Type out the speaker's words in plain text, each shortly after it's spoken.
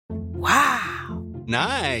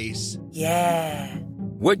Nice. Yeah.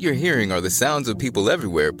 What you're hearing are the sounds of people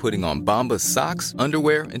everywhere putting on Bombas socks,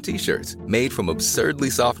 underwear, and T-shirts made from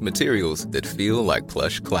absurdly soft materials that feel like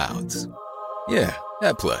plush clouds. Yeah,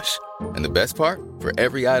 that plush. And the best part? For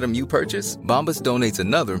every item you purchase, Bombas donates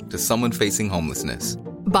another to someone facing homelessness.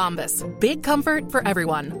 Bombas. Big comfort for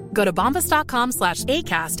everyone. Go to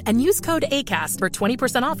bombas.com/ACAST and use code ACAST for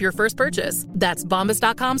 20% off your first purchase. That's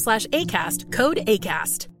bombas.com/ACAST. Code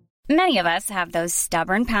ACAST. Many of us have those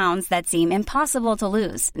stubborn pounds that seem impossible to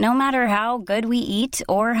lose, no matter how good we eat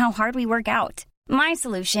or how hard we work out. My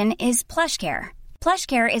solution is PlushCare.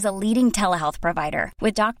 PlushCare is a leading telehealth provider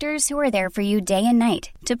with doctors who are there for you day and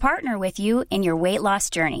night to partner with you in your weight loss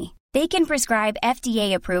journey. They can prescribe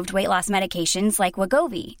FDA-approved weight loss medications like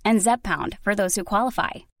Wegovy and Zepbound for those who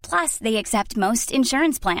qualify. Plus, they accept most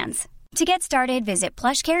insurance plans. To get started, visit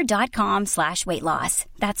plushcare.com/weightloss.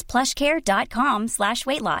 That's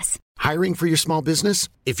plushcare.com/weightloss. Hiring for your small business?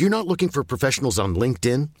 If you're not looking for professionals on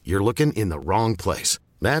LinkedIn, you're looking in the wrong place.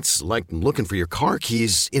 That's like looking for your car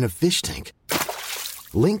keys in a fish tank.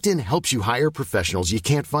 LinkedIn helps you hire professionals you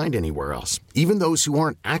can't find anywhere else, even those who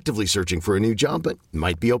aren't actively searching for a new job but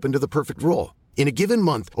might be open to the perfect role. In a given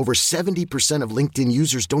month, over 70% of LinkedIn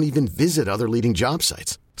users don't even visit other leading job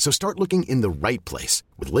sites. So start looking in the right place.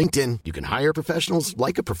 With LinkedIn, you can hire professionals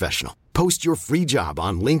like a professional. Post your free job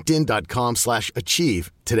on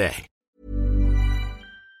linkedin.com/achieve today.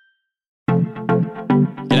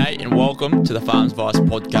 G'day and welcome to the Farms Advice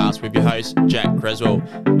podcast with your host, Jack Creswell.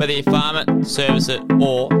 Whether you farm it, service it,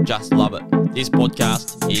 or just love it, this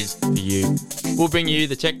podcast is for you. We'll bring you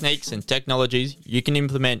the techniques and technologies you can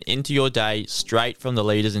implement into your day straight from the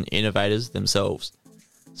leaders and innovators themselves.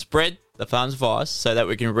 Spread the Farms Advice so that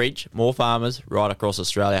we can reach more farmers right across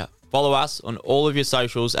Australia. Follow us on all of your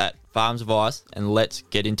socials at Farms Advice, and let's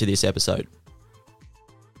get into this episode.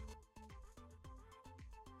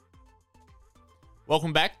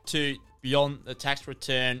 Welcome back to Beyond the Tax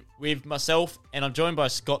Return with myself, and I'm joined by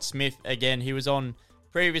Scott Smith again. He was on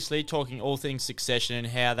previously talking all things succession and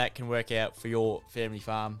how that can work out for your family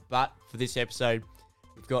farm. But for this episode,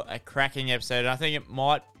 we've got a cracking episode, and I think it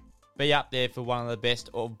might be up there for one of the best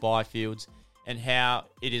of biofuels and how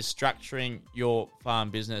it is structuring your farm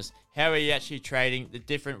business. How are you actually trading the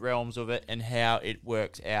different realms of it and how it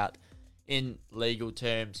works out in legal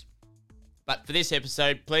terms. But for this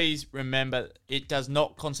episode, please remember it does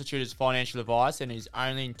not constitute as financial advice and is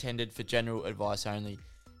only intended for general advice only.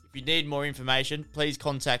 If you need more information, please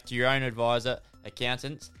contact your own advisor,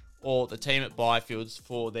 accountants, or the team at Biofuels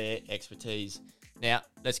for their expertise. Now,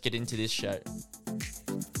 let's get into this show.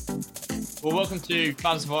 Well, welcome to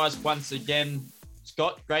Farms Advice once again.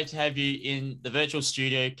 Scott, great to have you in the virtual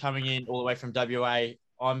studio coming in all the way from WA.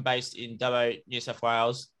 I'm based in Dubbo, New South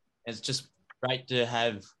Wales. And it's just great to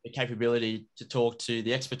have the capability to talk to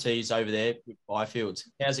the expertise over there with Biofuels.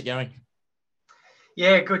 How's it going?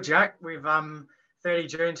 Yeah, good, Jack. We've 30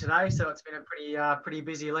 June today, so it's been a pretty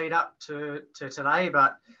busy lead up to today,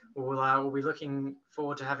 but we'll be looking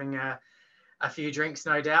forward to having a few drinks,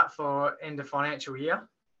 no doubt, for end of financial year.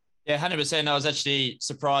 Yeah, 100%. I was actually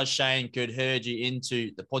surprised Shane could herd you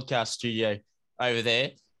into the podcast studio over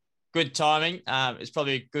there. Good timing. It's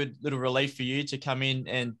probably a good little relief for you to come in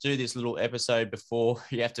and do this little episode before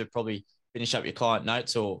you have to probably finish up your client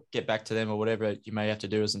notes or get back to them or whatever you may have to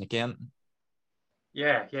do as an accountant.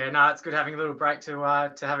 Yeah. No, it's good having a little break to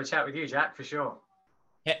have a chat with you, Jack, for sure.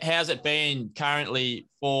 How's it been currently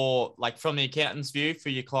from the accountant's view for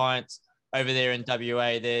your clients over there in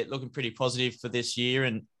WA? They're looking pretty positive for this year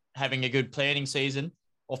and having a good planting season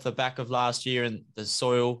off the back of last year and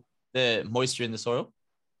the moisture in the soil.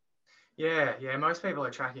 Yeah. Most people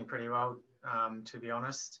are tracking pretty well, to be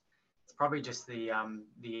honest. It's probably just the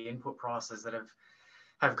input prices that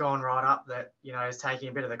have gone right up that, is taking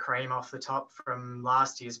a bit of the cream off the top from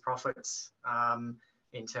last year's profits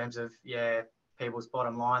in terms of, people's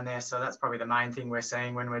bottom line there. So that's probably the main thing we're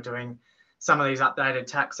seeing when we're doing some of these updated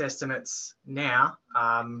tax estimates now,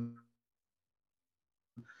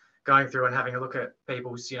 going through and having a look at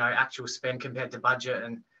people's, actual spend compared to budget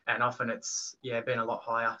and often it's been a lot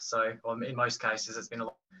higher. So in most cases it's been a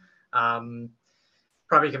lot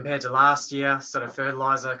probably compared to last year, sort of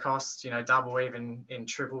fertilizer costs, double, even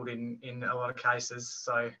tripled in a lot of cases.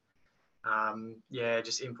 So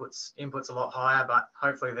just inputs a lot higher, but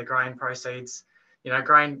hopefully the grain proceeds,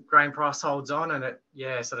 grain price holds on and it you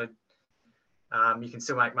can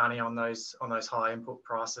still make money on those high input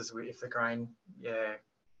prices if the grain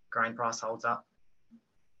price holds up.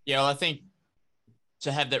 Yeah, well, I think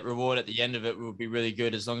to have that reward at the end of it will be really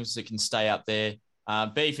good as long as it can stay up there.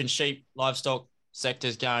 Beef and sheep, livestock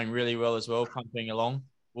sector's going really well as well, pumping along.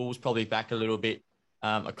 Wool's probably back a little bit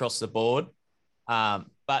across the board.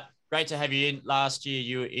 But great to have you in. Last year,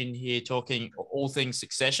 you were in here talking all things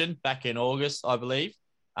succession back in August, I believe.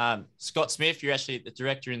 Scott Smith, you're actually the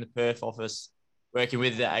director in the Perth office, working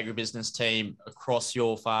with the agribusiness team across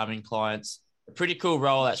your farming clients. A pretty cool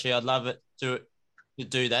role, actually. I'd love it to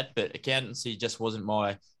do that, but accountancy just wasn't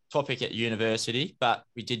my topic at university, but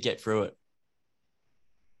we did get through it.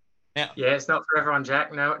 Now, yeah, it's not for everyone,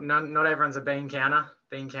 Jack. No, not everyone's a bean counting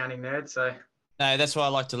nerd. So no, that's why I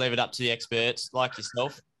like to leave it up to the experts like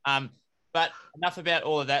yourself. But enough about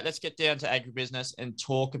all of that. Let's get down to agribusiness and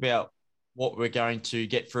talk about what we're going to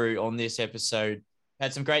get through on this episode.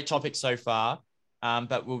 Had some great topics so far,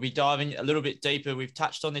 but we'll be diving a little bit deeper. We've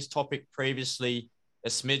touched on this topic previously a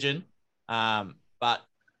smidgen, but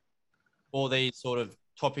for these sort of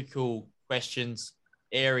topical questions,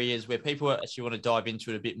 areas where people actually want to dive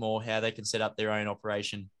into it a bit more, how they can set up their own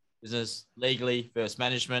operation, business, legally versus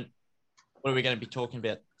management. What are we going to be talking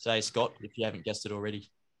about today, Scott, if you haven't guessed it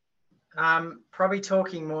already? Probably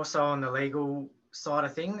talking more so on the legal side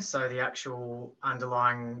of things, so the actual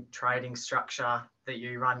underlying trading structure that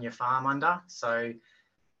you run your farm under. So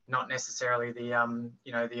not necessarily the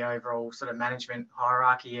the overall sort of management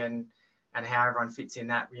hierarchy and how everyone fits in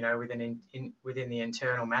that, within the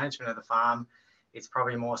internal management of the farm. It's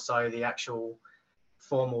probably more so the actual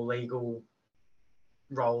formal legal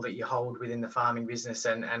role that you hold within the farming business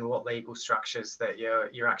and what legal structures that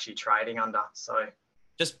you're actually trading under. So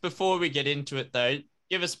just before we get into it though,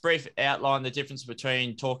 give us a brief outline, the difference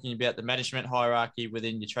between talking about the management hierarchy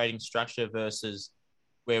within your trading structure versus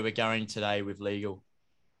where we're going today with legal.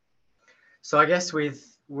 So I guess when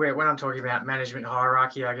I'm talking about management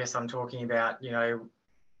hierarchy, I guess I'm talking about,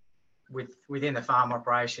 within the farm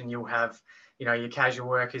operation, you'll have, your casual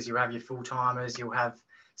workers, you have your full-timers, you'll have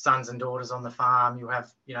sons and daughters on the farm, you'll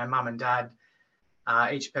have, mum and dad.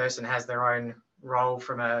 Each person has their own role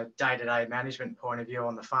from a day-to-day management point of view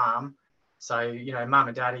on the farm. So, mum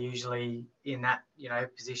and dad are usually in that,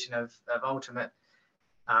 position of ultimate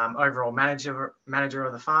overall manager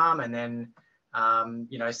of the farm. And then,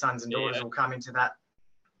 sons and daughters will come into that,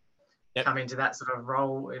 sort of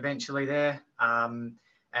role eventually there.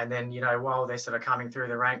 And then, while they're sort of coming through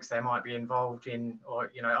the ranks, they might be involved in or,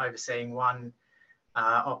 overseeing one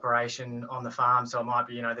operation on the farm. So it might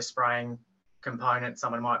be, the spraying component.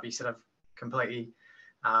 Someone might be sort of completely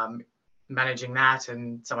managing that,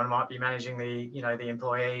 and someone might be managing the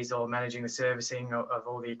employees or managing the servicing of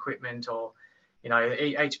all the equipment, or,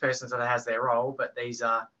 each person sort of has their role. But these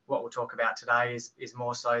are what we'll talk about today is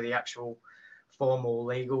more so the actual formal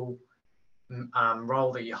legal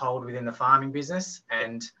role that you hold within the farming business.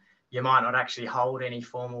 And you might not actually hold any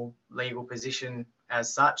formal legal position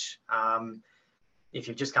as such. If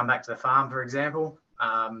you've just come back to the farm, for example,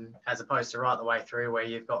 as opposed to right the way through where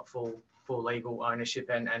you've got full legal ownership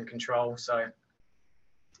and control. So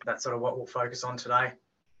that's sort of what we'll focus on today.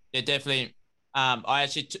 Yeah, definitely. I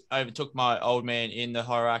actually overtook my old man in the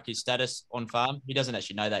hierarchy status on farm. He doesn't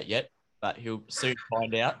actually know that yet, but he'll soon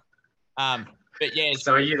find out. But yeah.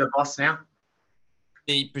 So are you the boss now?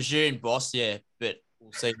 The presumed boss, yeah, but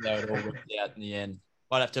we'll see how it all works out in the end.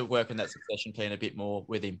 Might have to work on that succession plan a bit more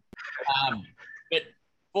with him. But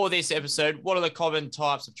for this episode, what are the common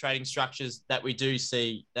types of trading structures that we do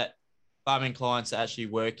see that farming clients are actually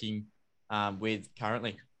working with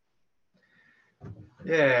currently?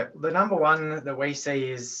 Yeah, the number one that we see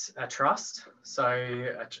is a trust, so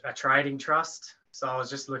a trading trust. So I was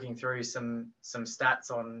just looking through some stats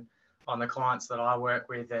on the clients that I work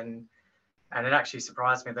with, and it actually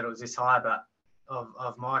surprised me that it was this high, but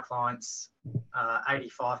of my clients,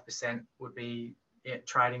 85% would be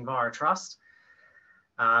trading via a trust.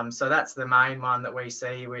 So that's the main one that we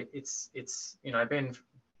see. It's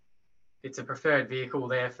a preferred vehicle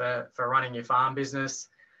there for running your farm business.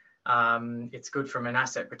 It's good from an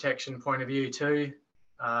asset protection point of view too,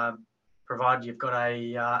 provided you've got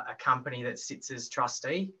a company that sits as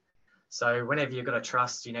trustee. So whenever you've got a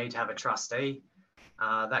trust, you need to have a trustee.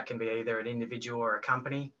 That can be either an individual or a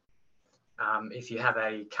company. If you have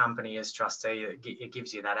a company as trustee, it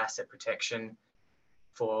gives you that asset protection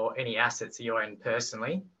for any assets that you own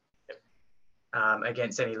personally,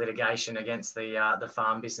 against any litigation against the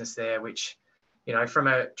farm business there, which, from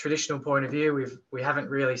a traditional point of view, we haven't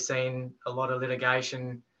really seen a lot of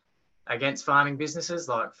litigation against farming businesses.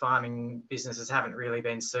 Like, farming businesses haven't really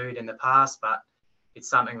been sued in the past, but it's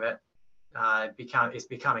something that is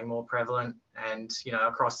becoming more prevalent, and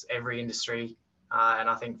across every industry, and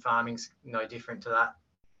I think farming's no different to that.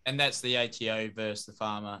 And that's the ATO versus the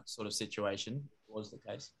farmer sort of situation, was the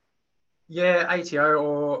case? Yeah, ATO,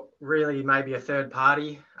 or really maybe a third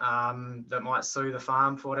party that might sue the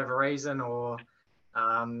farm for whatever reason, or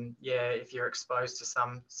If you're exposed to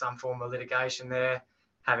some form of litigation there,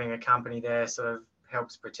 having a company there sort of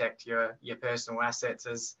helps protect your personal assets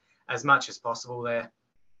as much as possible there.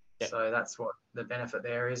 Yep. So that's what the benefit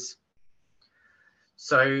there is.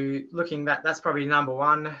 So looking back, that's probably number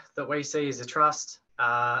one that we see as a trust.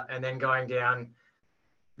 And then going down,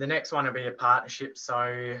 the next one will be a partnership.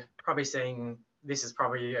 So probably seeing, this is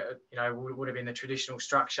probably, would have been the traditional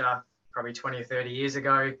structure probably 20 or 30 years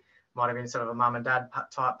ago. Might have been sort of a mum and dad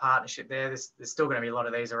type partnership there. There's still going to be a lot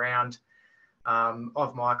of these around.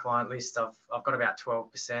 Of my client list, I've got about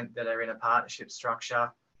 12% that are in a partnership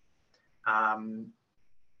structure.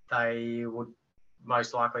 They would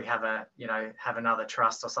most likely have another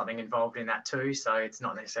trust or something involved in that too. So it's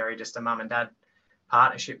not necessarily just a mum and dad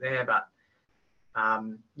partnership there, but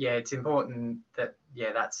it's important that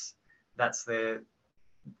that's the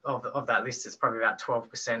of that list. It's probably about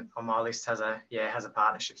 12% on my list has a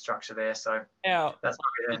partnership structure there. So now, that's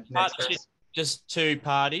probably the next best. Just two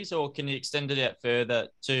parties, or can you extend it out further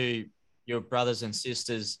to your brothers and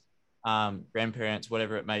sisters, grandparents,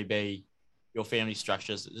 whatever it may be, your family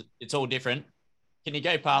structures? It's all different. Can you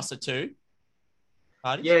go past the two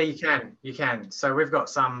parties? Yeah, you can. So we've got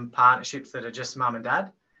some partnerships that are just mum and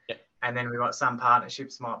dad. Yep. And then we've got some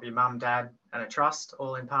partnerships might be mum, dad, and a trust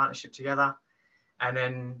all in partnership together. And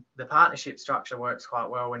then the partnership structure works quite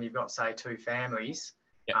well when you've got, say, two families.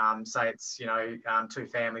 Yep. Say it's, two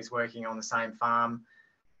families working on the same farm,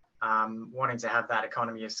 wanting to have that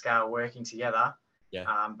economy of scale working together,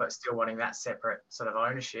 but still wanting that separate sort of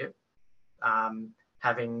ownership.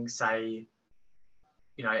 Having, say,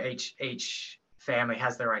 each family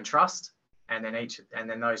has their own trust, and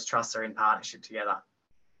then those trusts are in partnership together.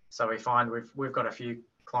 So we find we've got a few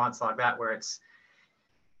clients like that where it's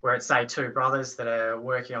say two brothers that are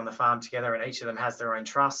working on the farm together, and each of them has their own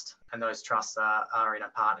trust, and those trusts are in a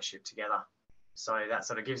partnership together. So that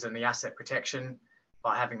sort of gives them the asset protection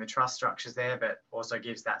by having the trust structures there, but also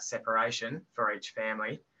gives that separation for each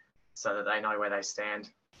family so that they know where they stand.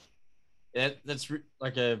 Yeah, that's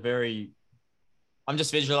like a very... I'm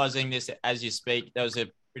just visualizing this as you speak. That was a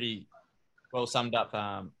pretty well summed up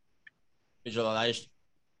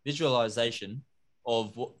visualization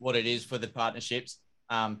of what it is for the partnerships.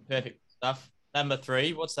 Perfect stuff. Number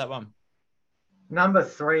 3, what's that one? Number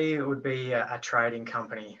 3 would be a trading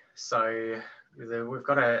company. So we've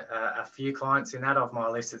got a few clients in that. Of my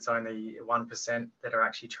list, it's only 1% that are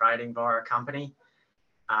actually trading via a company.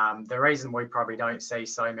 The reason we probably don't see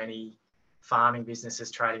so many farming businesses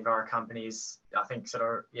trading via companies, I think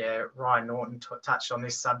Ryan Norton touched on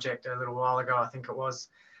this subject a little while ago, I think it was.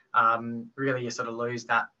 Really, you sort of lose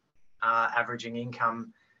that averaging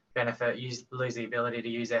income benefit, lose the ability to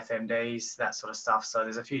use FMDs, that sort of stuff. So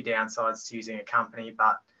there's a few downsides to using a company,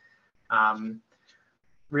 but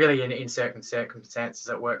really in certain circumstances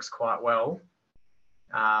it works quite well.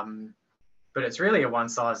 But it's really a one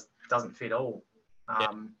size doesn't fit all.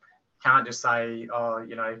 Can't just say,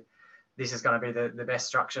 this is going to be the best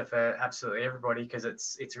structure for absolutely everybody, because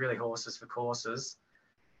it's really horses for courses.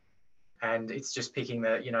 And it's just picking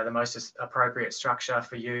the most appropriate structure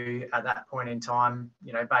for you at that point in time,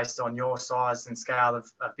 based on your size and scale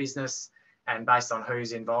of business and based on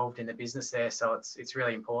who's involved in the business there. So it's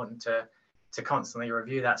really important to constantly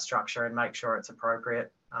review that structure and make sure it's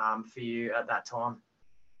appropriate for you at that time.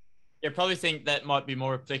 I probably think that might be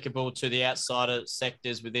more applicable to the outsider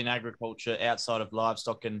sectors within agriculture, outside of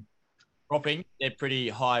livestock and cropping. They're pretty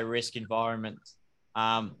high risk environments.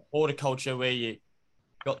 Horticulture, where you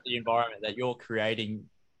got the environment that you're creating,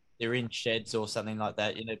 they're in sheds or something like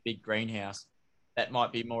that in a big greenhouse, that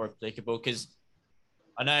might be more applicable, because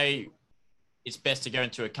I know it's best to go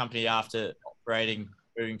into a company after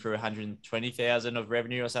moving through 120,000 of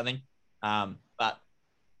revenue or something. But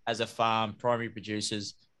as a farm, primary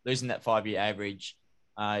producers, losing that 5-year average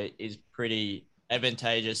is pretty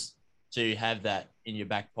advantageous to have that in your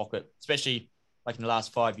back pocket, especially like in the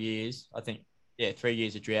last 5 years. I think, 3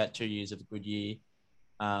 years of drought, 2 years of a good year.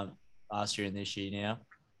 Last year and this year now.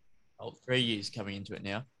 3 years coming into it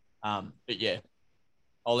now. But yeah,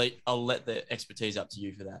 I'll let the expertise up to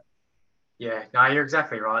you for that. Yeah, no, you're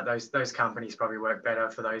exactly right. Those companies probably work better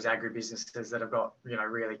for those agribusinesses that have got,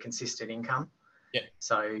 really consistent income. Yeah.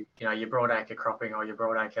 So, your broadacre cropping or your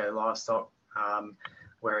broadacre livestock,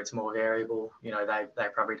 where it's more variable, they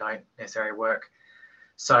probably don't necessarily work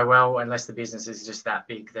so well unless the business is just that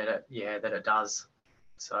big that it does.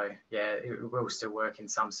 So, it will still work in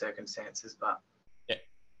some circumstances, but... Yeah.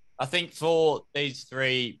 I think for these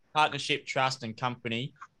 3, partnership, trust and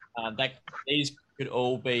company, these could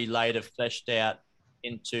all be later fleshed out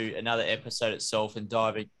into another episode itself and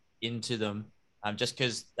diving into them, just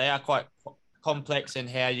because they are quite complex and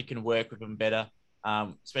how you can work with them better,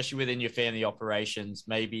 especially within your family operations.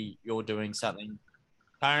 Maybe you're doing something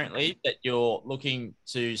currently that you're looking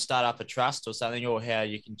to start up a trust or something, or how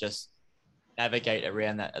you can just navigate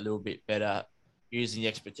around that a little bit better using the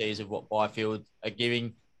expertise of what Byfield are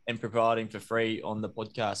giving and providing for free on the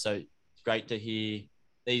podcast. So it's great to hear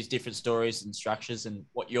these different stories and structures and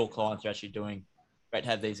what your clients are actually doing. Great to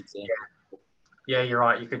have these examples. Yeah, you're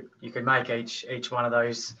right. You could make each one of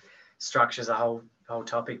those structures a whole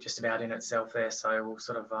topic just about in itself there. So we'll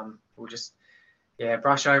sort of we'll just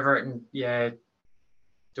brush over it and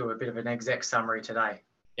do a bit of an exec summary today.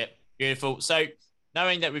 Yep, beautiful. So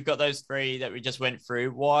knowing that we've got those three that we just went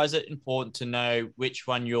through, why is it important to know which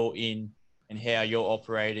one you're in and how you're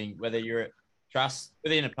operating, whether you're a trust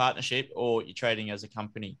within a partnership or you're trading as a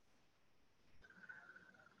company?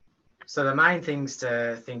 So the main things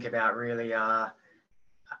to think about really are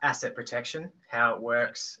asset protection, how it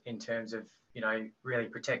works in terms of, really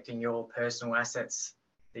protecting your personal assets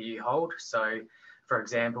that you hold. So for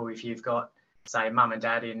example, if you've got, say, mum and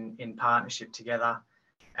dad in partnership together,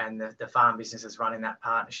 and the farm business is running that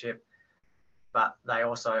partnership, but they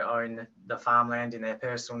also own the farmland in their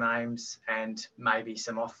personal names and maybe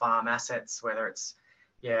some off-farm assets, whether it's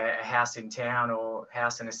a house in town or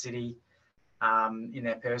house in a city in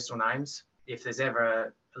their personal names. If there's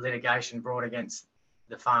ever a litigation brought against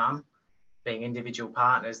the farm, being individual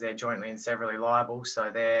partners, they're jointly and severally liable, so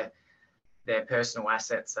their personal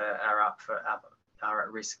assets are at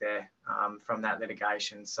risk there from that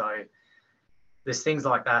litigation. So there's things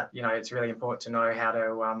like that. It's really important to know how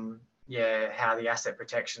to how the asset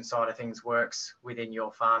protection side of things works within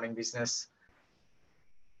your farming business.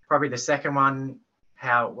 Probably the second one,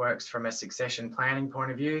 how it works from a succession planning point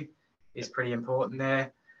of view, is pretty important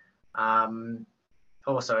there.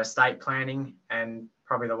 Also estate planning, and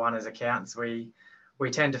probably the one as accountants we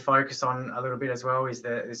tend to focus on a little bit as well is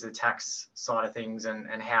the tax side of things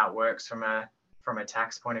and how it works from a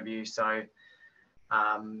tax point of view. So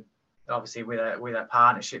obviously with a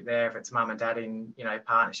partnership there, if it's mum and dad in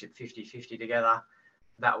partnership 50-50 together,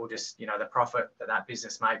 that will just the profit that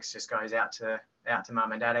business makes just goes out to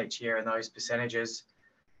mum and dad each year, and those percentages,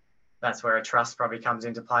 that's where a trust probably comes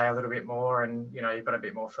into play a little bit more, and you've got a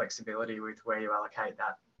bit more flexibility with where you allocate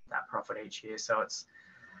that profit each year. So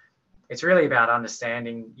it's really about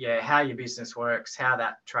understanding how your business works, how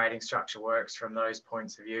that trading structure works from those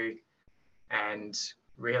points of view. And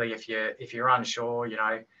really, if you're unsure,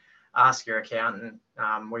 ask your accountant.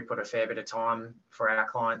 We put a fair bit of time for our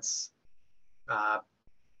clients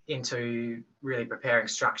into really preparing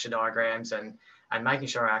structure diagrams and making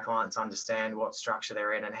sure our clients understand what structure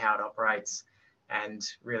they're in and how it operates, and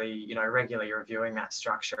really, regularly reviewing that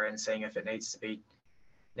structure and seeing if it needs to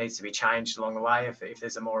be changed along the way. If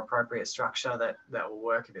there's a more appropriate structure that will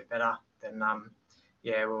work a bit better, then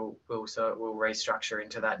we'll restructure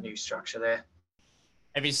into that new structure there.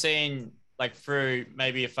 Have you seen, like, through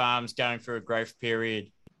maybe a farm's going through a growth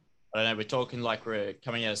period? I don't know, we're talking like we're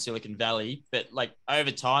coming out of Silicon Valley, but like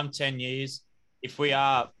over time, 10 years, if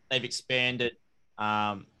they've expanded,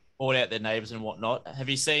 bought out their neighbours and whatnot, have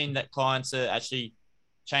you seen that clients are actually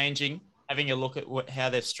changing, having a look at how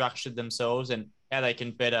they've structured themselves and how they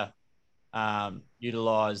can better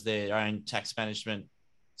utilise their own tax management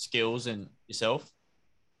skills and yourself?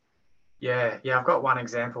 Yeah, I've got one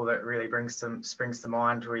example that really springs to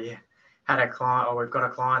mind. We've got a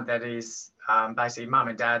client that is basically mum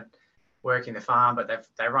and dad working the farm, but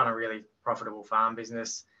they run a really profitable farm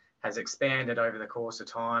business, has expanded over the course of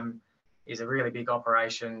time, is a really big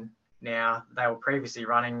operation now. They were previously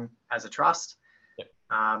running as a trust. Yep.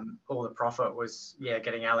 All the profit was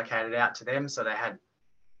getting allocated out to them, so they had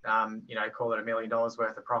call it $1 million worth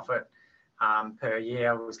of profit per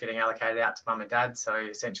year was getting allocated out to mum and dad. So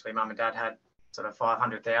essentially mum and dad had sort of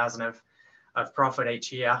 500,000 of profit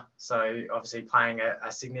each year. So obviously paying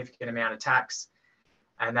a significant amount of tax,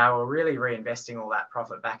 and they were really reinvesting all that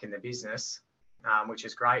profit back in the business, which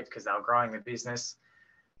is great because they were growing the business.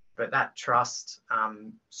 But that trust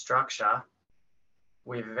structure,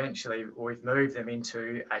 we've moved them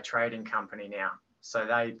into a trading company now.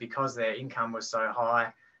 So because their income was so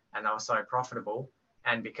high and they were so profitable,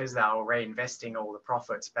 and because they were reinvesting all the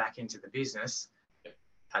profits back into the business,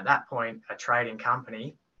 at that point, a trading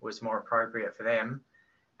company was more appropriate for them,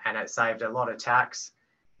 and it saved a lot of tax,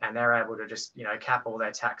 and they're able to just, cap all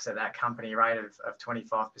their tax at that company rate of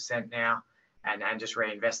 25% now, and just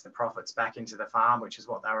reinvest the profits back into the farm, which is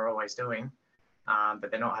what they were always doing. But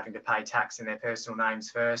they're not having to pay tax in their personal names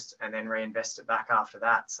first and then reinvest it back after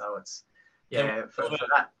that. So it's, for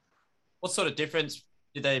that. What sort of difference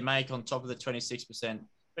did they make on top of the 26%?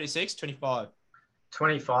 26, 25?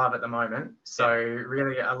 25 at the moment. So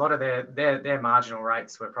really a lot of their marginal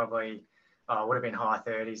rates were probably, would have been high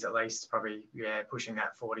 30s at least, probably, pushing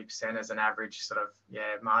that 40% as an average sort of,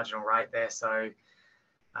 marginal rate there. So,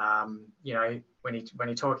 when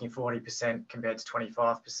you're talking 40% compared to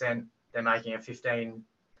 25%, they're making a 15%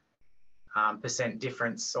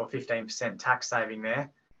 difference or 15% tax saving there.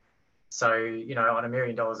 So, on $1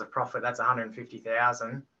 million of profit, that's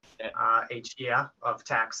 150,000 each year of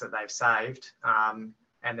tax that they've saved, and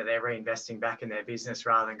that they're reinvesting back in their business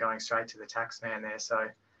rather than going straight to the tax man there. So,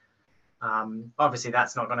 obviously,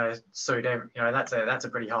 that's not going to suit that's a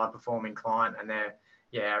pretty high performing client, and they're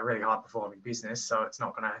a really high performing business. So it's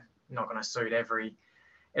not going to suit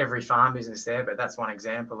every farm business there. But that's one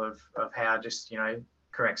example of how just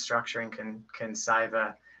correct structuring can save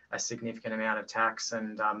a significant amount of tax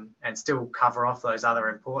and still cover off those other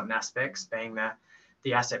important aspects, being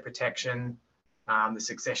the asset protection, the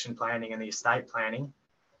succession planning, and the estate planning,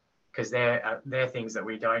 because they're things that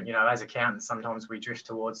we don't, as accountants, sometimes we drift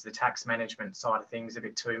towards the tax management side of things a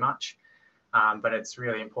bit too much, but it's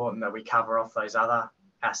really important that we cover off those other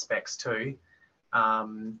aspects too,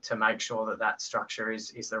 to make sure that structure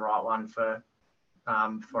is the right one for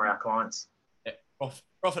our clients.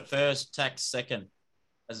 Profit first, tax second,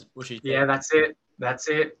 as Bushy said. Yeah, that's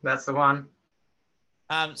it. That's the one.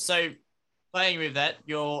 So playing with that,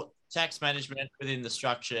 your tax management within the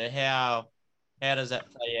structure, how does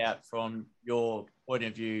that play out from your point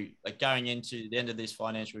of view, like going into the end of this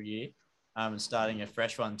financial year, and starting a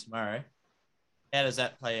fresh one tomorrow? How does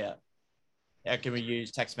that play out? How can we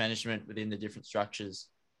use tax management within the different structures?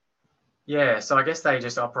 Yeah, so I guess they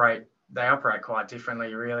operate quite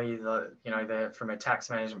differently, really. From a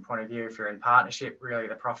tax management point of view, if you're in partnership, really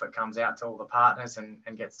the profit comes out to all the partners and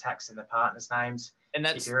gets taxed in the partners' names. And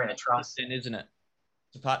that's, if you're in a trust, then, isn't it?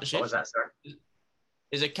 It's a partnership. What was that, sorry?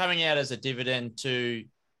 Is it coming out as a dividend to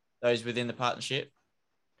those within the partnership?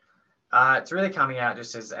 It's really coming out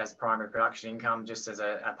just as primary production income, just as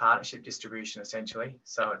a partnership distribution, essentially.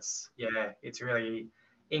 So it's really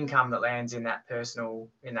income that lands in that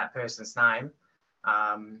person's name,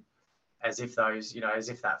 as if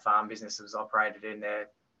that farm business was operated in their,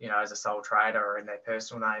 as a sole trader or in their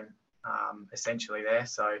personal name, essentially there.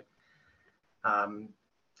 So,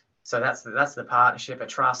 so that's the partnership. A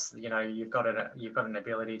trust, you've got an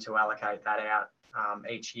ability to allocate that out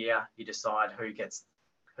each year. You decide who gets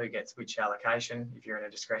which allocation if you're in a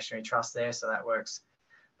discretionary trust there. So that works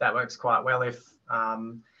quite well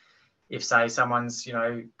if say someone's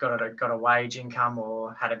got a wage income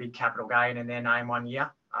or had a big capital gain in their name one year,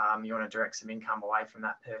 you want to direct some income away from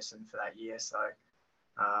that person for that year. So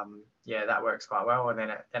that works quite well. And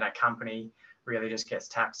then a company really just gets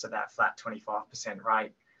taxed at that flat 25%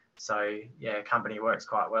 rate. So a company works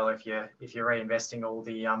quite well if you're reinvesting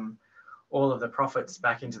all of the profits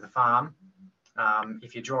back into the farm.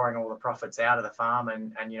 If you're drawing all the profits out of the farm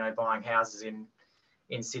and buying houses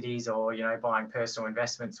in cities or buying personal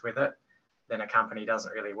investments with it, then a company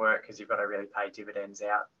doesn't really work, because you've got to really pay dividends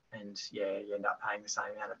out, and you end up paying the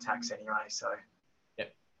same amount of tax anyway. So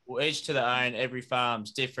well, each to their own. Every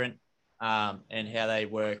farm's different, and how they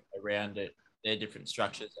work around it, their different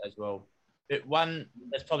structures as well. But one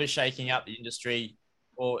that's probably shaking up the industry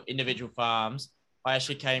or individual farms, I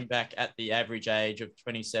actually came back at the average age of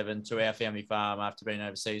 27 to our family farm after being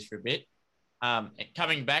overseas for a bit.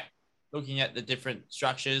 Coming back, looking at the different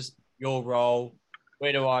structures, your role,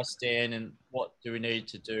 where do I stand, and what do we need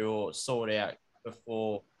to do or sort out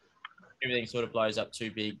before everything sort of blows up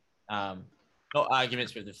too big? Not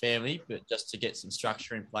arguments with the family, but just to get some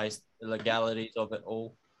structure in place, the legalities of it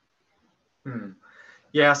all.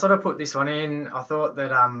 Yeah, I sort of put this one in. I thought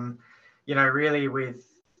that, really with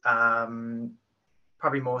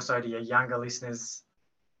probably more so to your younger listeners,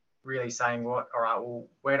 really saying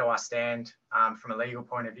where do I stand from a legal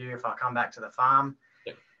point of view if I come back to the farm?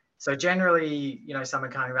 Yep. So generally, someone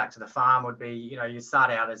coming back to the farm would be, you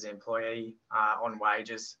start out as an employee on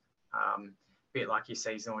wages, a bit like your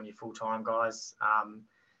seasonal and your full-time guys.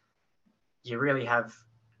 You really have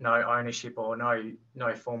no ownership or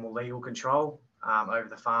no formal legal control over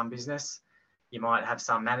the farm business. You might have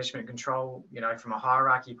some management control, from a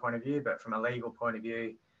hierarchy point of view, but from a legal point of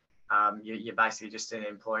view, you're basically just an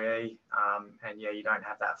employee, and you don't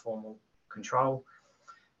have that formal control.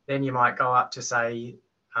 Then you might go up to, say,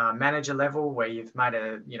 manager level, where you've made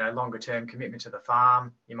a longer term commitment to the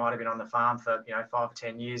farm. You might have been on the farm for 5 or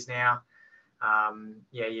 10 years now.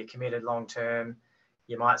 You're committed long term.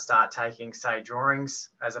 You might start taking, say,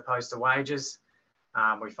 drawings as opposed to wages.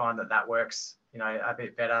 We find that works a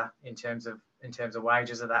bit better in terms of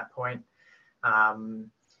wages at that point.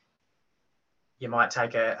 you might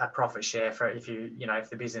take a profit share for if if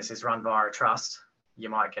the business is run via a trust, you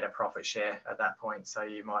might get a profit share at that point. So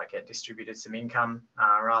you might get distributed some income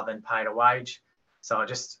rather than paid a wage. So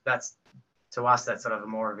that's to us, that's sort of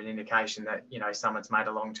more of an indication that, someone's made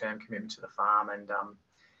a long-term commitment to the farm and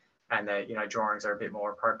that, drawings are a bit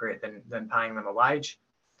more appropriate than paying them a wage.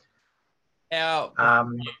 How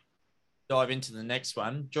dive into the next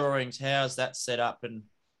one, drawings, how's that set up, and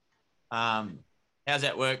how's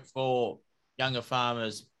that work for younger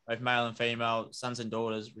farmers, both male and female, sons and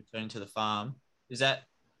daughters returning to the farm? Is that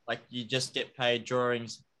like you just get paid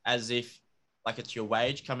drawings as if like it's your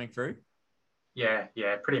wage coming through? Yeah,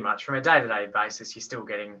 pretty much. From a day-to-day basis, you still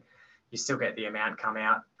get the amount come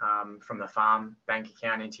out from the farm bank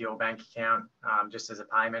account into your bank account just as a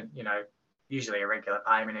payment. Usually a regular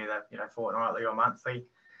payment, either fortnightly or monthly.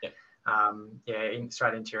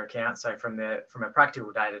 Straight into your account. So from a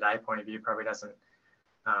practical day-to-day point of view, probably doesn't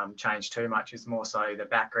change too much. It's more so the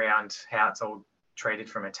background, how it's all treated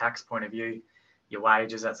from a tax point of view. Your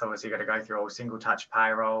wages, that's obviously got to go through all single touch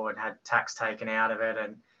payroll and had tax taken out of it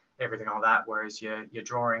and everything like that. Whereas your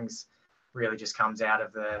drawings really just comes out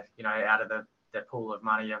of the pool of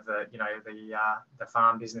money of the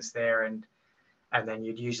farm business there, and then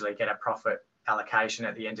you'd usually get a profit allocation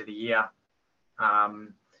at the end of the year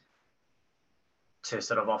to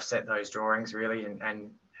sort of offset those drawings really,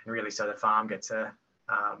 and really so the farm gets a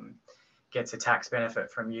tax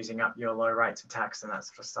benefit from using up your low rates of tax and that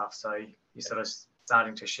sort of stuff. So you're sort of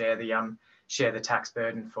starting to share the tax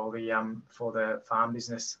burden for the farm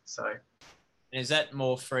business. So is that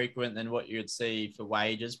more frequent than what you would see for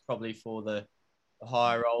wages, probably for the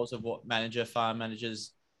higher roles of what farm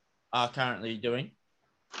managers are currently doing?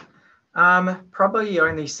 Probably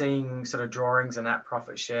only seeing sort of drawings and that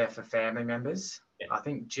profit share for family members. Yeah. I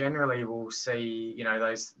think generally we'll see,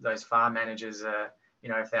 those farm managers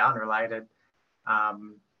if they're unrelated,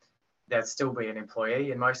 they'd still be an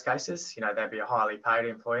employee in most cases. They'd be a highly paid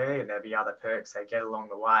employee and there'd be other perks they get along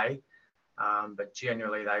the way. But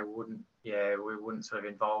generally they wouldn't, we wouldn't sort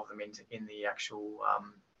of involve them in the actual,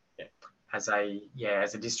 as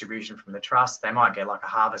a distribution from the trust. They might get like a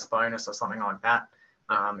harvest bonus or something like that.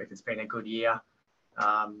 If it's been a good year,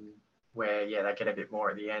 where they get a bit more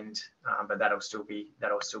at the end, but that'll still be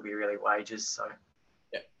really wages. So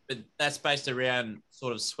but that's based around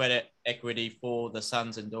sort of sweat equity for the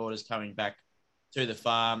sons and daughters coming back to the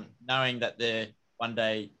farm, knowing that they're one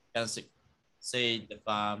day going to succeed the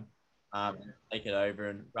farm, take it over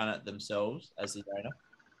and run it themselves as the owner.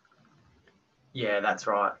 Yeah, that's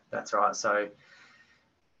right. So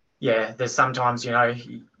there's sometimes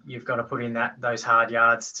you've got to put in those hard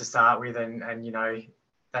yards to start with, and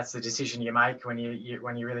that's the decision you make when you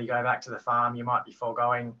really go back to the farm. You might be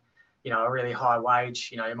foregoing a really high wage.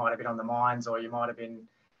 You might have been on the mines, or you might have been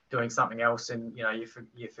doing something else, and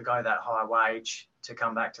you forgo that high wage to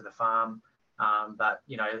come back to the farm. But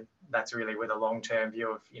that's really with a long-term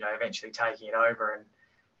view of eventually taking it over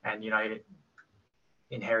and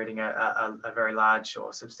inheriting a very large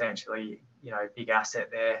or substantially big asset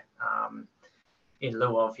there, in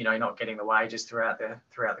lieu of not getting the wages throughout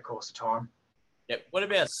the course of time. Yep. What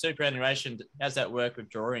about superannuation? How's that work with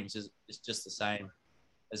drawings? Is it just the same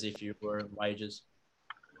as if you were in wages?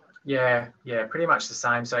 Yeah, pretty much the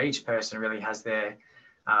same. So each person really has their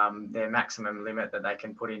maximum limit that they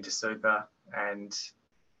can put into super, and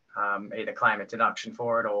either claim a deduction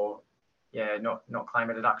for it or not claim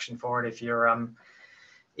a deduction for it if you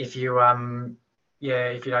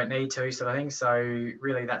don't need to, sort of thing. So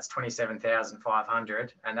really that's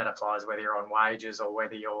 27,500, and that applies whether you're on wages or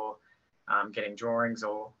whether you're getting drawings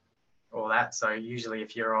or all that. So usually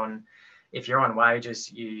if you're on wages,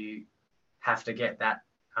 you have to get that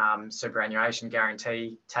superannuation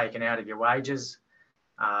guarantee taken out of your wages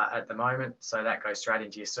at the moment. So that goes straight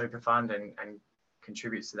into your super fund and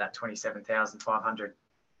contributes to that 27,500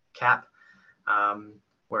 cap.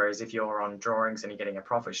 Whereas if you're on drawings and you're getting a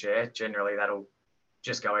profit share, generally that'll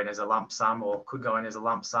just go in as a lump sum, or could go in as a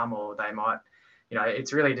lump sum, or they might,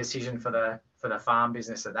 it's really a decision for the farm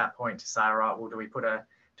business at that point to say, all right, well, do we put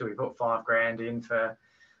 $5,000 in for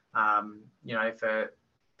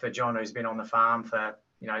John, who's been on the farm for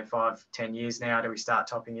 5-10 years now? Do we start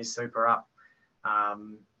topping his super up?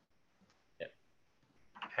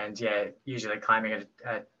 And usually claiming it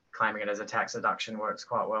as a tax deduction works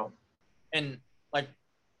quite well. And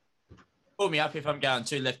pull me up if I'm going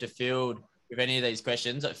too left of field with any of these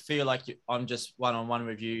questions. I feel like I'm just one-on-one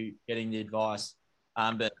with you getting the advice.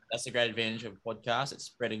 But that's a great advantage of a podcast. It's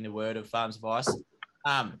spreading the word of Farms Advice.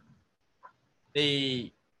 I've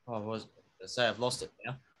lost it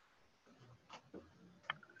now.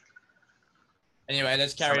 Anyway,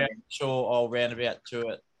 let's carry on. Sure, I'll round about to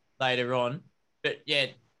it later on. But yeah,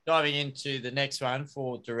 diving into the next one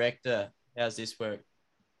for director, how's this work?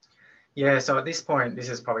 Yeah, so at this point, this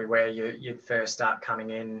is probably where you'd first start coming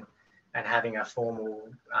in and having a formal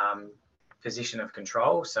position of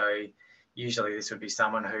control. So usually this would be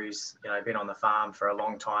someone who's been on the farm for a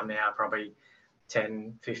long time now, probably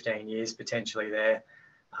 10, 15 years potentially there,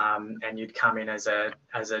 and you'd come in as a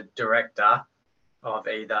director of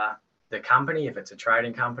either the company, if it's a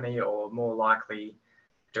trading company, or more likely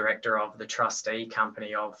director of the trustee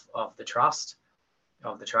company of the trust,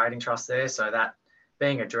 of the trading trust there. So that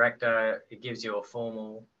being a director, it gives you a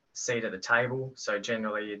formal seat at the table. So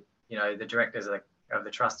generally, the directors of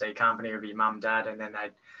the trustee company would be mum, dad, and then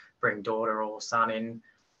they'd bring daughter or son in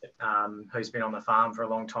who's been on the farm for a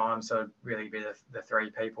long time. So it'd really be the three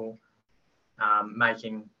people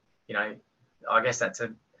making, I guess that's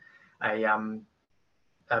a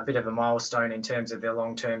bit of a milestone in terms of the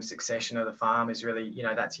long-term succession of the farm. Is really,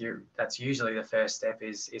 that's usually the first step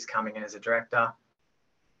is coming in as a director.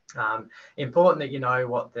 Important that you know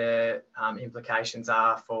what the implications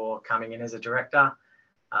are for coming in as a director.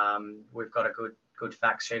 We've got a good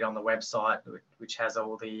fact sheet on the website which has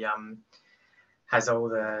all the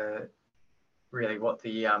really what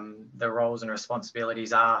the roles and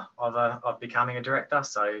responsibilities are of becoming a director.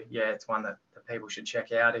 So yeah, it's one that the people should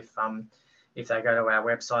check out. If they go to our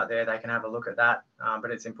website there, they can have a look at that.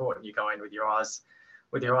 But it's important you go in with your eyes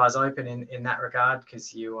open in that regard,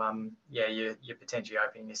 because you're potentially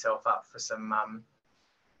opening yourself up for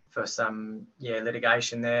some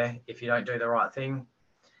litigation there if you don't do the right thing.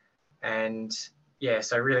 And yeah,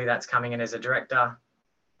 so really that's coming in as a director.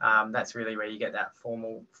 That's really where you get that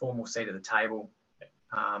formal seat at the table,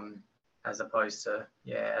 as opposed to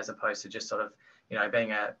just sort of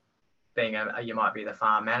being you might be the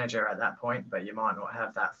farm manager at that point, but you might not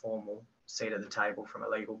have that formal seat at the table from a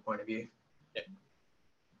legal point of view. Yep.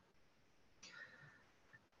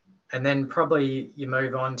 And then probably you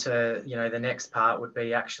move on to, the next part would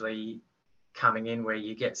be actually coming in where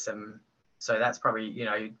you get some, so that's probably,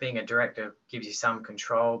 being a director gives you some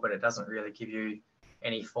control, but it doesn't really give you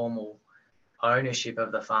any formal ownership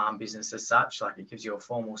of the farm business as such. Like, it gives you a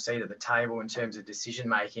formal seat at the table in terms of decision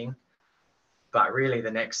making. But really the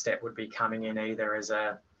next step would be coming in either as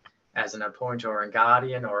an appointer and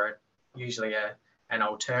guardian, or usually an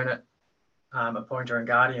alternate appointer and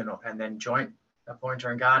guardian, and then joint appointer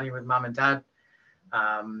and guardian with mum and dad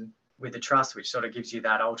with the trust, which sort of gives you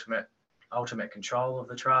that ultimate control of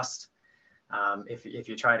the trust. If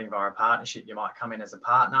you're trading via a partnership, you might come in as a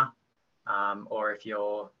partner, or if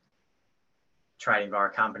you're trading via a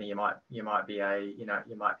company, you might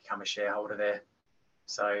become a shareholder there.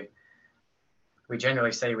 So we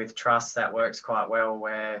generally see with trusts that works quite well,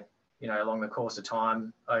 where along the course of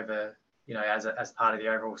time, over as part of the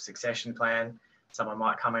overall succession plan, someone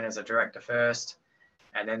might come in as a director first,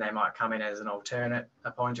 and then they might come in as an alternate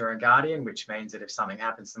appointer and guardian, which means that if something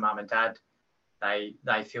happens to mum and dad, they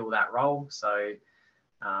fill that role. So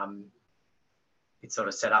it's sort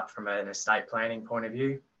of set up from an estate planning point of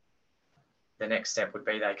view. The next step would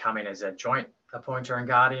be they come in as a joint appointer and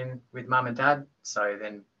guardian with mum and dad. So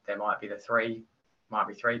then there might be three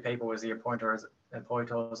people as the appointers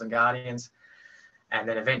and guardians, and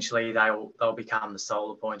then eventually they'll become the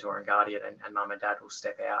sole appointer and guardian, and mum and dad will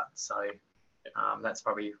step out. So that's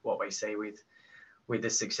probably what we see with the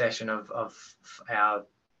succession of our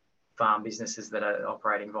farm businesses that are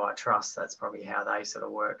operating via trust. That's probably how they sort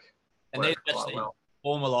of work. And they're actually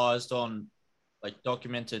formalised on, like,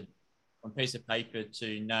 documented on a piece of paper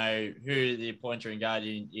to know who the appointer and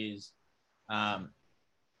guardian is.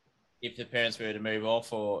 If the parents were to move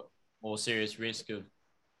off, or more serious risk of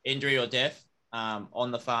injury or death on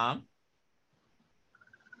the farm?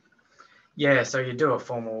 Yeah, so you do a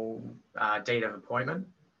formal deed of appointment.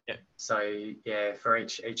 Yep. So yeah, for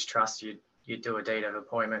each trust, you do a deed of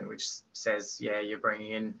appointment which says, yeah, you're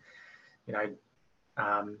bringing in,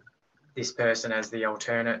 this person as the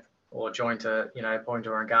alternate or joint,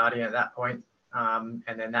 appointer and guardian at that point, and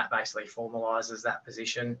then that basically formalises that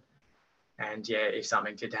position. And yeah, if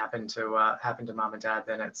something did happen to mum and dad,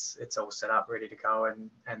 then it's all set up, ready to go, and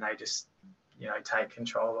they just take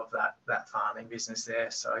control of that farming business there.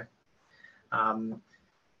 So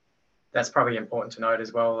that's probably important to note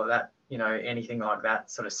as well, that anything like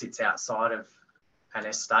that sort of sits outside of an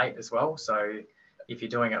estate as well. So if you're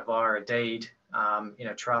doing it via a deed in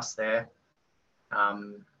a trust there,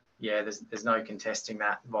 there's no contesting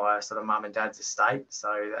that via sort of mum and dad's estate.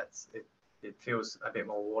 So it feels a bit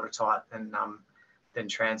more watertight than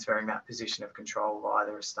transferring that position of control via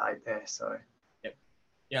their estate there. So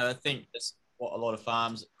yeah, I think that's what a lot of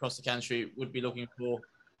farms across the country would be looking for: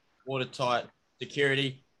 watertight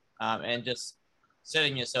security, and just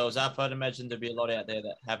setting yourselves up. I'd imagine there'd be a lot out there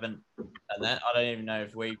that haven't done that. I don't even know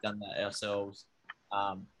if we've done that ourselves.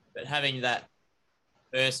 But having that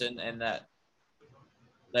person and that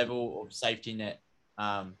level of safety net,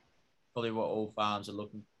 probably what all farms are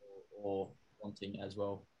looking for or wanting as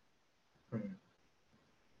well.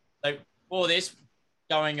 So for this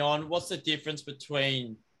going on, what's the difference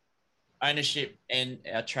between ownership and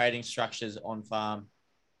our trading structures on farm?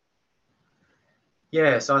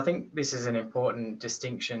 Yeah, so I think this is an important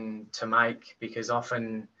distinction to make, because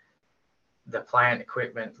often the plant,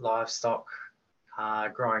 equipment, livestock,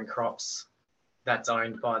 growing crops, that's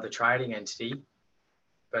owned by the trading entity,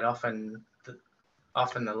 but often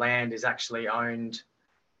the land is actually owned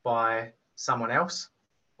by someone else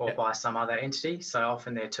or by some other entity. So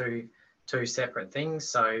often they're two separate things.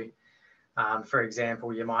 So for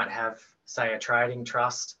example, you might have, say, a trading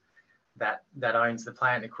trust that owns the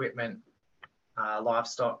plant, equipment,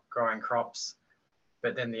 livestock, growing crops,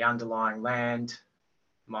 but then the underlying land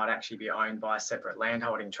might actually be owned by a separate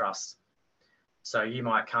landholding trust. So you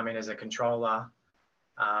might come in as a controller,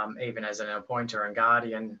 even as an appointer and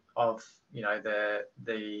guardian of,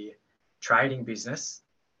 the trading business,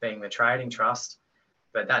 being the trading trust,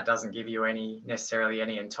 but that doesn't give you necessarily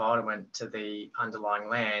any entitlement to the underlying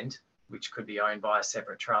land, which could be owned by a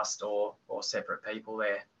separate trust or separate people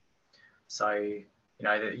there. So,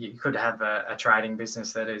 you could have a trading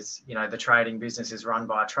business that is, the trading business is run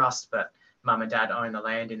by a trust, but mum and dad own the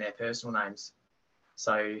land in their personal names.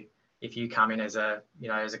 So if you come in as a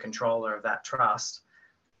controller of that trust,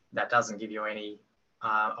 that doesn't give you any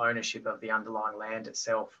ownership of the underlying land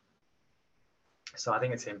itself. So I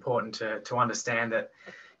think it's important to understand that,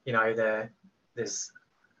 there's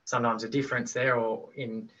sometimes a difference there, or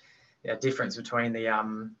a difference between the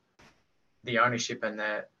ownership and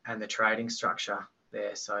the trading structure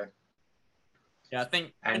there. So yeah, I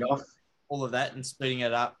think all of that and splitting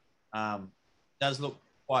it up does look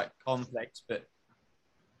quite complex, but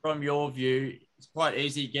from your view, it's quite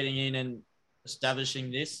easy getting in and establishing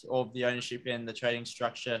this of the ownership and the trading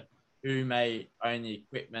structure, who may own the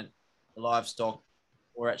equipment, the livestock,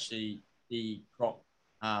 or actually the crop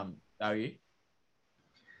value.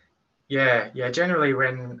 Yeah. Generally,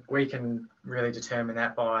 when we can really determine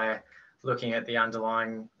that by looking at the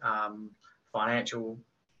underlying financial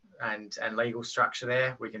and legal structure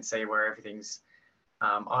there, we can see where everything's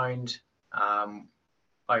owned.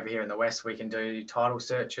 Over here in the West, we can do title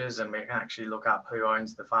searches, and we can actually look up who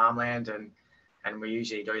owns the farmland, and we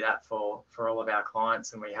usually do that for all of our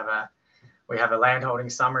clients. And we have a landholding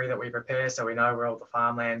summary that we prepare, so we know where all the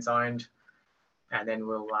farmland's owned, and then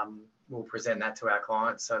we'll present that to our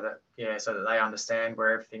clients so that they understand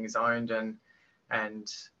where everything is owned and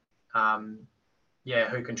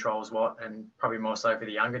who controls what, and probably more so for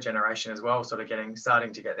the younger generation as well, sort of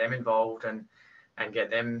starting to get them involved and get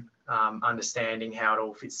them understanding how it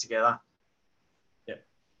all fits together.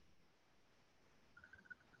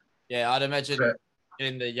 Yeah, I'd imagine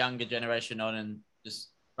getting the younger generation on and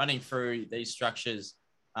just running through these structures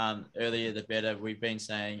earlier the better. We've been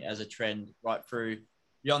saying as a trend right through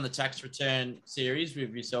beyond the tax return series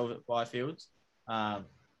with yourself at Byfields.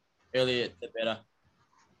 Earlier the better,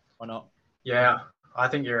 or not? Yeah, I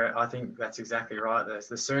think that's exactly right.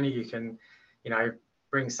 The sooner you can,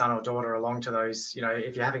 bring son or daughter along to those,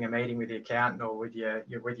 if you're having a meeting with the accountant or with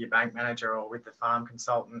your bank manager or with the farm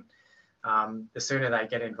consultant, the sooner they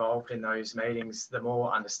get involved in those meetings, the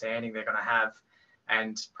more understanding they're going to have,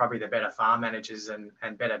 and probably the better farm managers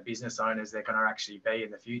and better business owners they're going to actually be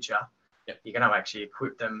in the future. Yep. You're going to actually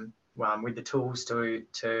equip them with the tools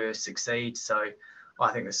to succeed. So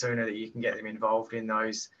I think the sooner that you can get them involved in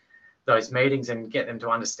those meetings and get them to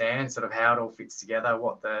understand sort of how it all fits together,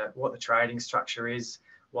 what the trading structure is,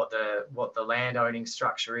 what the land owning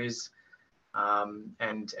structure is,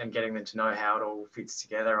 and getting them to know how it all fits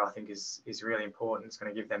together, I think is really important. It's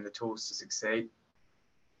going to give them the tools to succeed.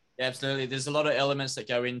 Yeah, absolutely. There's a lot of elements that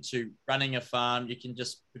go into running a farm. You can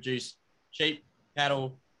just produce sheep,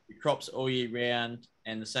 cattle, your crops all year round,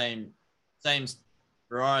 and the same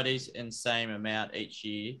varieties and same amount each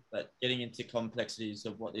year, but getting into complexities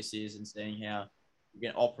of what this is and seeing how you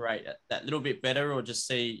can operate that little bit better, or just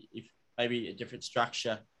see if maybe a different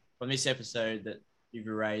structure from this episode that you've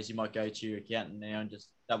raised. You might go to your accountant now and just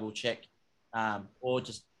double check, or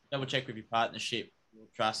just double check with your partnership, your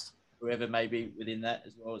trust, whoever may be within that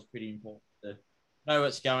as well. Is pretty important to know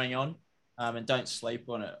what's going on, and don't sleep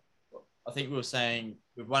on it. I think we were saying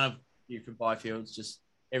with one of you from Byfields, just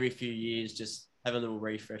every few years, just have a little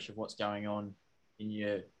refresh of what's going on in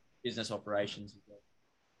your business operations as well.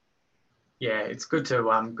 yeah, it's good to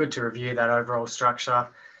review that overall structure.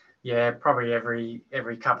 Yeah, probably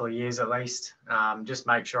every couple of years at least. Just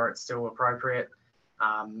make sure it's still appropriate.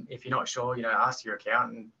 If you're not sure, ask your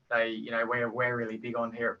accountant. We're really big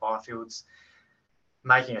on here at Byfields,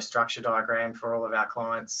 making a structure diagram for all of our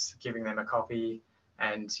clients, giving them a copy,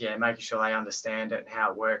 and making sure they understand it and how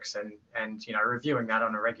it works, and reviewing that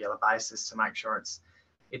on a regular basis to make sure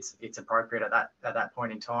it's appropriate at that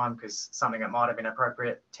point in time, because something that might have been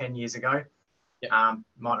appropriate 10 years ago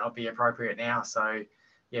might not be appropriate now. So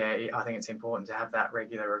yeah, I think it's important to have that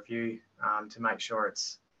regular review to make sure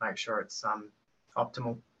it's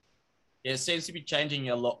optimal. Yeah, it seems to be changing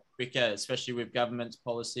a lot quicker, especially with government's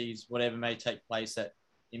policies, whatever may take place that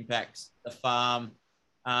impacts the farm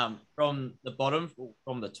from the bottom,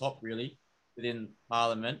 from the top, really, within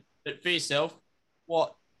Parliament. But for yourself,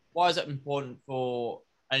 why is it important for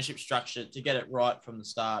ownership structure to get it right from the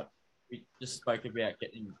start? We just spoke about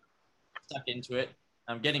getting stuck into it,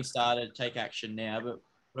 getting started, take action now, but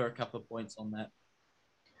what are a couple of points on that?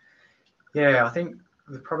 Yeah, I think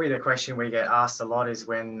probably the question we get asked a lot is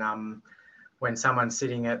when someone's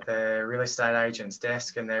sitting at the real estate agent's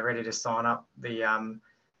desk and they're ready to sign up the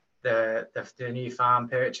new farm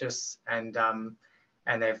purchase, and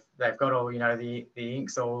they've got all the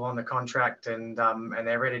inks all on the contract, and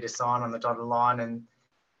they're ready to sign on the dotted line,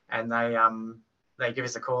 and they give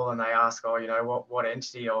us a call and they ask, what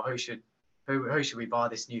entity or who should we buy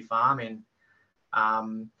this new farm in,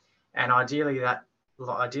 and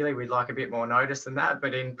ideally we'd like a bit more notice than that,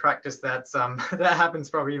 but in practice that happens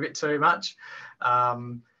probably a bit too much.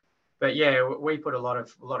 But yeah, we put a lot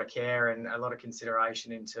of care and a lot of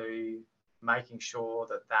consideration into making sure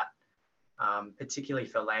that particularly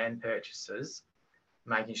for land purchases,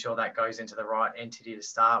 making sure that goes into the right entity to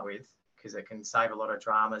start with, because it can save a lot of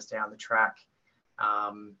dramas down the track.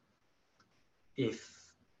 If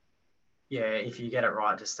you get it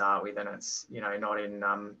right to start with, and it's not in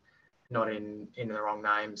the wrong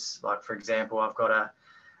names. Like, for example, I've got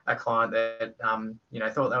a client that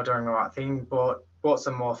thought they were doing the right thing, bought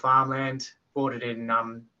some more farmland, bought it in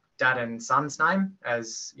dad and son's name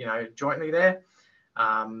as jointly there.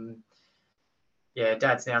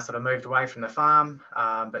 Dad's now sort of moved away from the farm,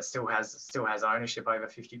 but still has ownership over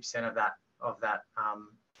 50% of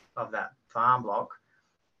that farm block.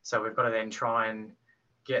 So we've got to then try and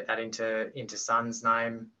get that into son's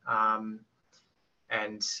name.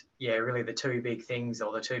 And really the two big things,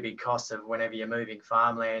 or the two big costs of whenever you're moving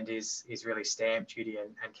farmland is really stamp duty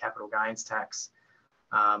and capital gains tax.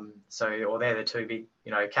 Or they're the two big,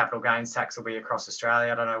 capital gains tax will be across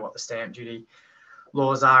Australia. I don't know what the stamp duty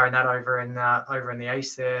laws are in that over in the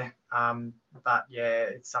east there. But yeah,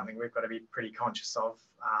 it's something we've got to be pretty conscious of,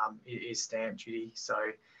 is stamp duty. So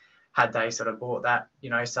had they sort of bought that,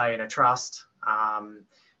 say in a trust,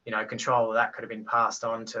 control of that could have been passed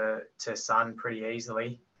on to son pretty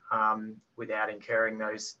easily, without incurring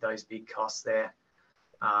those big costs there.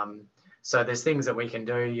 So there's things that we can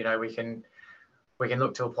do. We can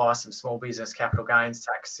look to apply some small business capital gains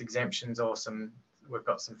tax exemptions, or we've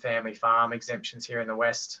got some family farm exemptions here in the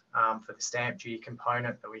West for the stamp duty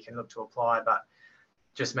component that we can look to apply, but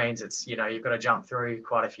just means it's, you've got to jump through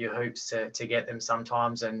quite a few hoops to get them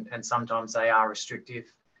sometimes, and sometimes they are restrictive.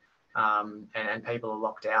 And people are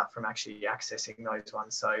locked out from actually accessing those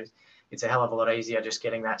ones. So it's a hell of a lot easier just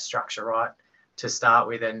getting that structure right to start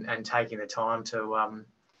with, and taking the time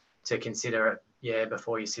to consider it,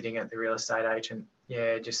 before you're sitting at the real estate agent,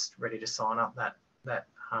 just ready to sign up that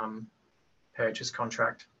purchase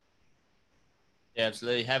contract. Yeah,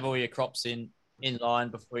 absolutely. Have all your crops in line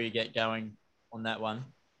before you get going on that one.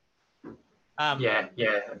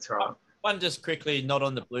 That's right. One just quickly, not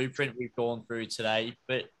on the blueprint we've gone through today,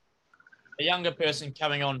 but a younger person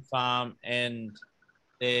coming on farm and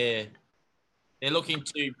they're looking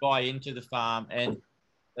to buy into the farm and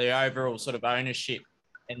the overall sort of ownership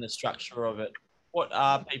and the structure of it. What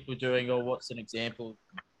are people doing, or what's an example?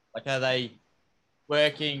 Like, are they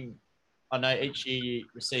working? I know each year you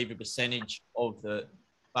receive a percentage of the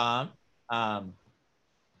farm.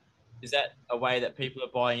 Is that a way that people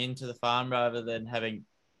are buying into the farm rather than having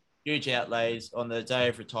huge outlays on the day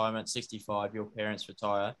of retirement, 65, your parents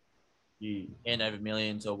retire, you hand over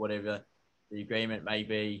millions or whatever the agreement may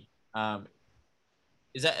be?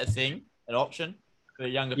 Is that a thing, an option for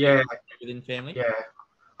younger people within family? Yeah.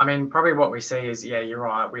 I mean, probably what we see is, you're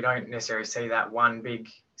right. We don't necessarily see that one big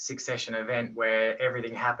succession event where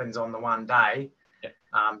everything happens on the one day. Yeah.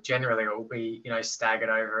 Generally, it will be, staggered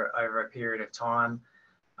over a period of time.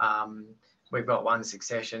 We've got one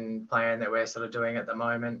succession plan that we're sort of doing at the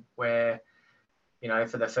moment where,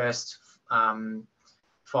 for the first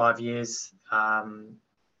 5 years,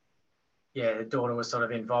 the daughter was sort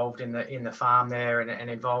of involved in the farm there and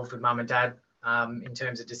involved with mum and dad in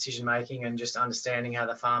terms of decision making and just understanding how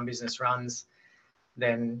the farm business runs.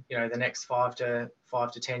 Then, the next 5 to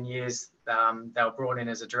 10 years, they were brought in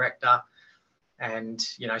as a director, and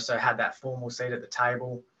so had that formal seat at the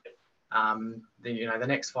table. The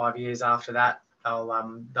next 5 years after that,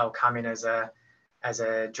 they'll come in as a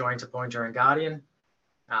joint appointer and guardian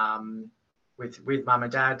with mum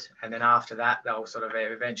and dad, and then after that, they'll sort of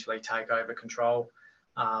eventually take over control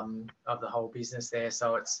of the whole business there.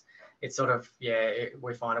 So it's sort of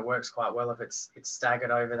we find it works quite well if it's staggered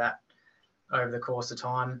over the course of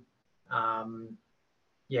time.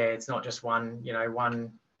 It's not just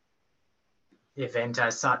one event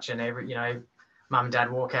as such, and every mum and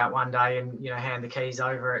dad walk out one day and hand the keys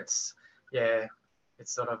over. It's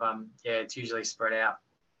sort of it's usually spread out.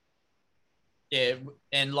 Yeah,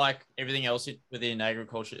 and like everything else within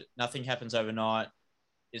agriculture, nothing happens overnight.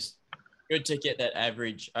 It's good to get that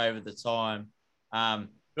average over the time,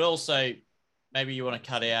 but also maybe you want to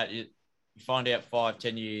cut out. You find out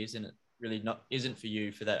 5-10 years and it really isn't for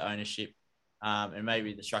you for that ownership, and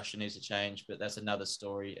maybe the structure needs to change, but that's another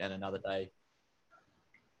story and another day.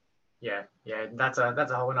 Yeah, that's a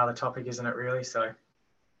whole another topic, isn't it? Really, so.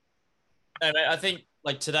 No, mate, I think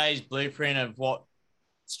like today's blueprint of what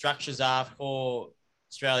structures are for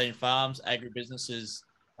Australian farms, agribusinesses,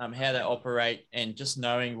 how they operate, and just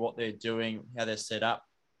knowing what they're doing, how they're set up,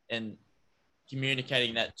 and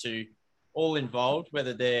communicating that to all involved,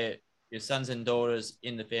 whether they're your sons and daughters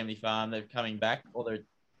in the family farm, they're coming back, or they're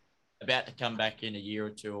about to come back in a year or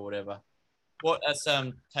two or whatever. What are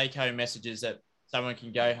some take-home messages that someone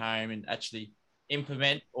can go home and actually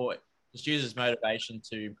implement or just use as motivation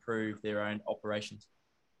to improve their own operations?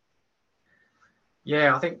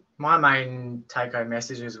 Yeah, I think my main take-home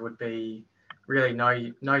messages would be really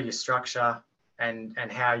know your structure and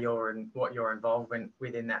how what your involvement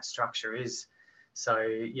within that structure is. So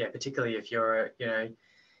particularly if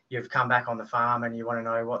you've come back on the farm and you want to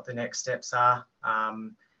know what the next steps are,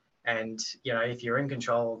 and if you're in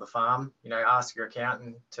control of the farm, ask your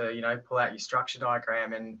accountant to pull out your structure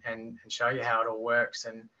diagram and show you how it all works,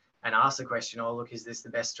 and ask the question, oh look, is this the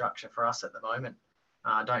best structure for us at the moment?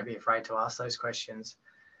 Don't be afraid to ask those questions.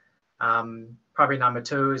 Probably number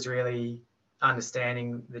 2 is really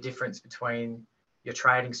understanding the difference between your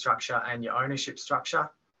trading structure and your ownership structure.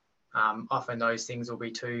 Often those things will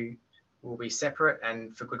be separate,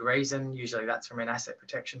 and for good reason. Usually that's from an asset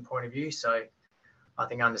protection point of view. So I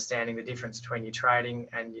think understanding the difference between your trading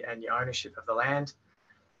and your ownership of the land.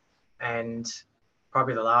 And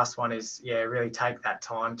probably the last one is, really take that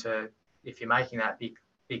time to, if you're making that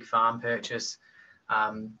big farm purchase,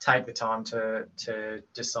 take the time to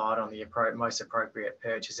decide on the most appropriate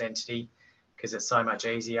purchase entity, because it's so much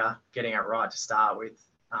easier getting it right to start with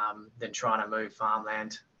than trying to move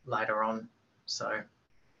farmland later on. So.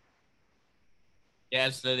 Yeah,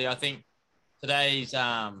 absolutely. I think today's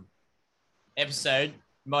episode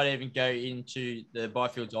might even go into the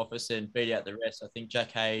Byfield's office and beat out the rest. I think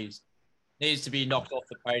Jack Hayes needs to be knocked off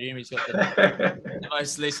the podium. He's got the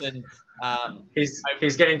most listened.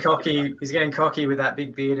 He's getting cocky. He's getting cocky with that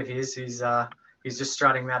big beard of his. He's just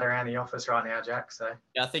strutting that around the office right now, Jack. So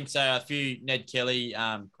yeah, I think so. A few Ned Kelly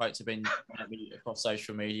quotes have been at me across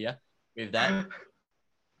social media with that.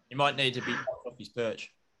 He might need to be knocked off his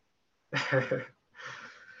perch.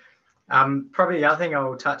 Probably the other thing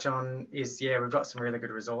I'll touch on is, we've got some really good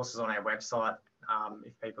resources on our website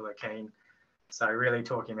if people are keen. So really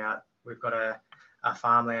talking about, we've got a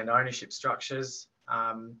farmland ownership structures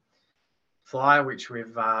flyer, which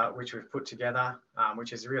we've put together,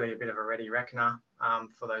 which is really a bit of a ready reckoner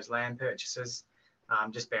for those land purchases.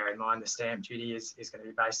 Just bear in mind the stamp duty is going to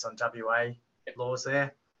be based on WA laws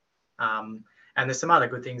there. And there's some other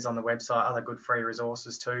good things on the website, other good free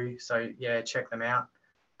resources too. So check them out.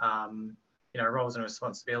 Roles and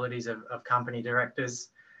responsibilities of company directors,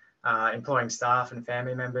 employing staff and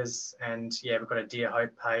family members. And we've got a Dear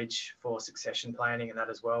Hope page for succession planning and that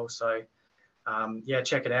as well. So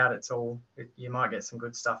check it out. You might get some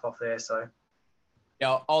good stuff off there. So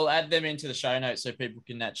I'll add them into the show notes so people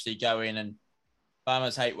can actually go in, and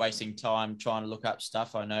farmers hate wasting time trying to look up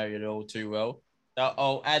stuff. I know it all too well.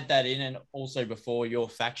 I'll add that in, and also before your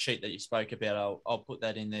fact sheet that you spoke about, I'll put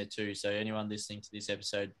that in there too. So anyone listening to this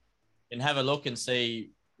episode can have a look and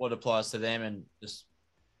see what applies to them, and just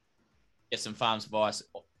get some farms advice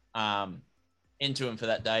into them for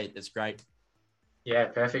that day. That's great. Yeah,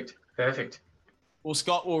 perfect. Well,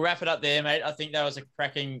 Scott, we'll wrap it up there, mate. I think that was a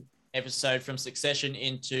cracking episode from succession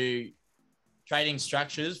into trading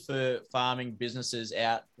structures for farming businesses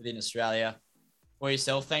out within Australia. for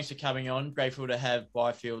yourself. Thanks for coming on. Grateful to have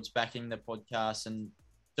Byfields backing the podcast and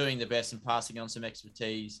doing the best and passing on some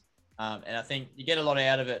expertise. And I think you get a lot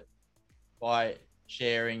out of it by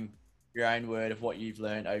sharing your own word of what you've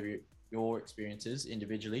learned over your experiences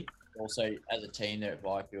individually. Also, as a team there at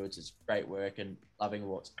Byfields, it's great work and loving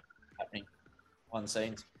what's happening on the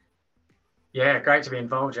scenes. Yeah, great to be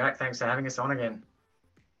involved, Jack. Thanks for having us on again.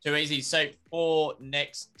 Too easy. So for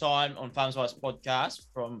next time on Farms Advice podcast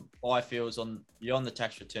from Byfields on Beyond the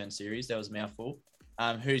Tax Return series, that was a mouthful.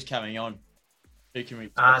 Who's coming on? Who can we?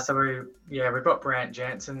 We've got Brant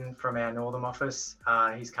Jansen from our Northern office.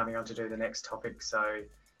 He's coming on to do the next topic. So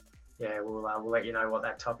yeah, we'll let you know what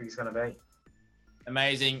that topic is going to be.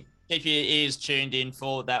 Amazing. Keep your ears tuned in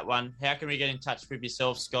for that one. How can we get in touch with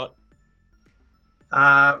yourself, Scott?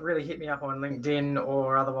 Really hit me up on LinkedIn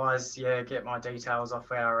or otherwise, get my details off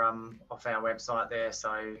our website there. So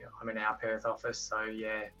I'm in our Perth office. So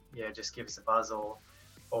just give us a buzz or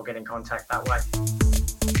get in contact that way.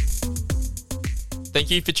 Thank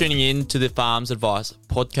you for tuning in to the Farms Advice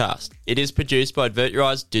podcast. It is produced by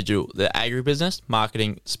Adverturize Digital, the agribusiness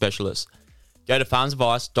marketing specialist. Go to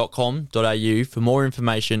farmsadvice.com.au for more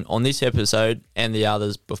information on this episode and the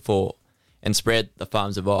others before, and spread the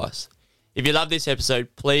farms advice. If you love this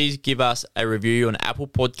episode, please give us a review on Apple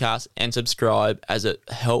Podcasts and subscribe, as it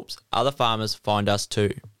helps other farmers find us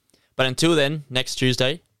too. But until then, next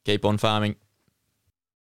Tuesday, keep on farming.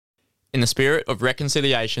 In the spirit of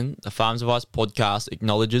reconciliation, the Farms Advice podcast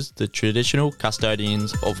acknowledges the traditional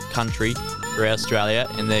custodians of country throughout Australia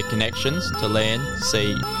and their connections to land,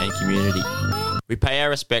 sea and community. We pay our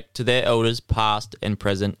respect to their elders past and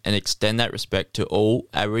present and extend that respect to all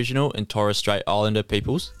Aboriginal and Torres Strait Islander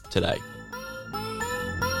peoples today.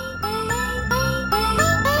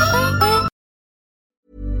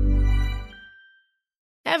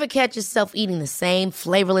 Ever catch yourself eating the same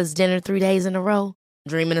flavorless dinner 3 days in a row?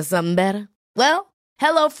 Dreaming of something better? Well,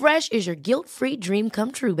 HelloFresh is your guilt-free dream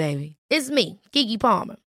come true, baby. It's me, Keke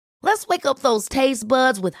Palmer. Let's wake up those taste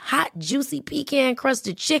buds with hot, juicy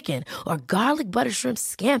pecan-crusted chicken or garlic butter shrimp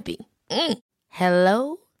scampi.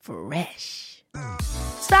 Hello Fresh.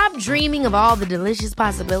 Stop dreaming of all the delicious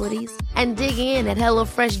possibilities and dig in at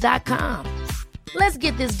HelloFresh.com. Let's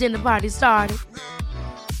get this dinner party started.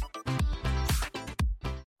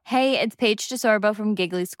 Hey, it's Paige DeSorbo from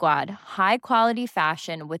Giggly Squad. High quality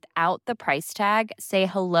fashion without the price tag. Say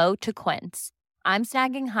hello to Quince. I'm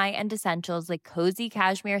snagging high-end essentials like cozy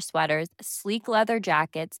cashmere sweaters, sleek leather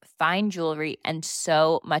jackets, fine jewelry, and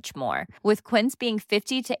so much more. With Quince being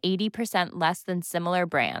 50 to 80% less than similar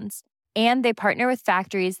brands. And they partner with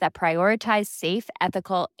factories that prioritize safe,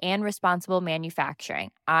 ethical, and responsible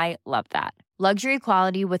manufacturing. I love that. Luxury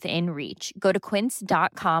quality within reach. Go to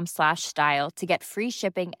quince.com/style to get free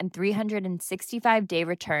shipping and 365-day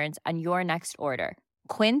returns on your next order.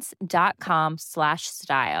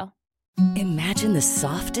 Quince.com/style. Imagine the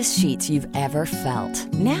softest sheets you've ever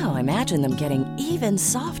felt. Now imagine them getting even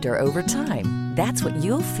softer over time. That's what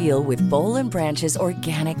you'll feel with Boll & Branch's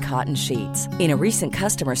organic cotton sheets. In a recent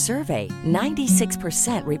customer survey,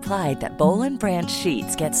 96% replied that Boll & Branch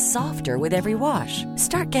sheets get softer with every wash.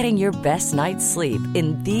 Start getting your best night's sleep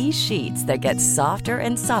in these sheets that get softer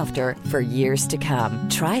and softer for years to come.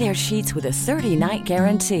 Try their sheets with a 30-night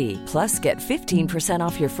guarantee. Plus, get 15%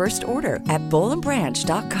 off your first order at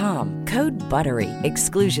bollandbranch.com. Code BUTTERY.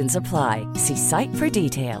 Exclusions apply. See site for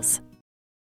details.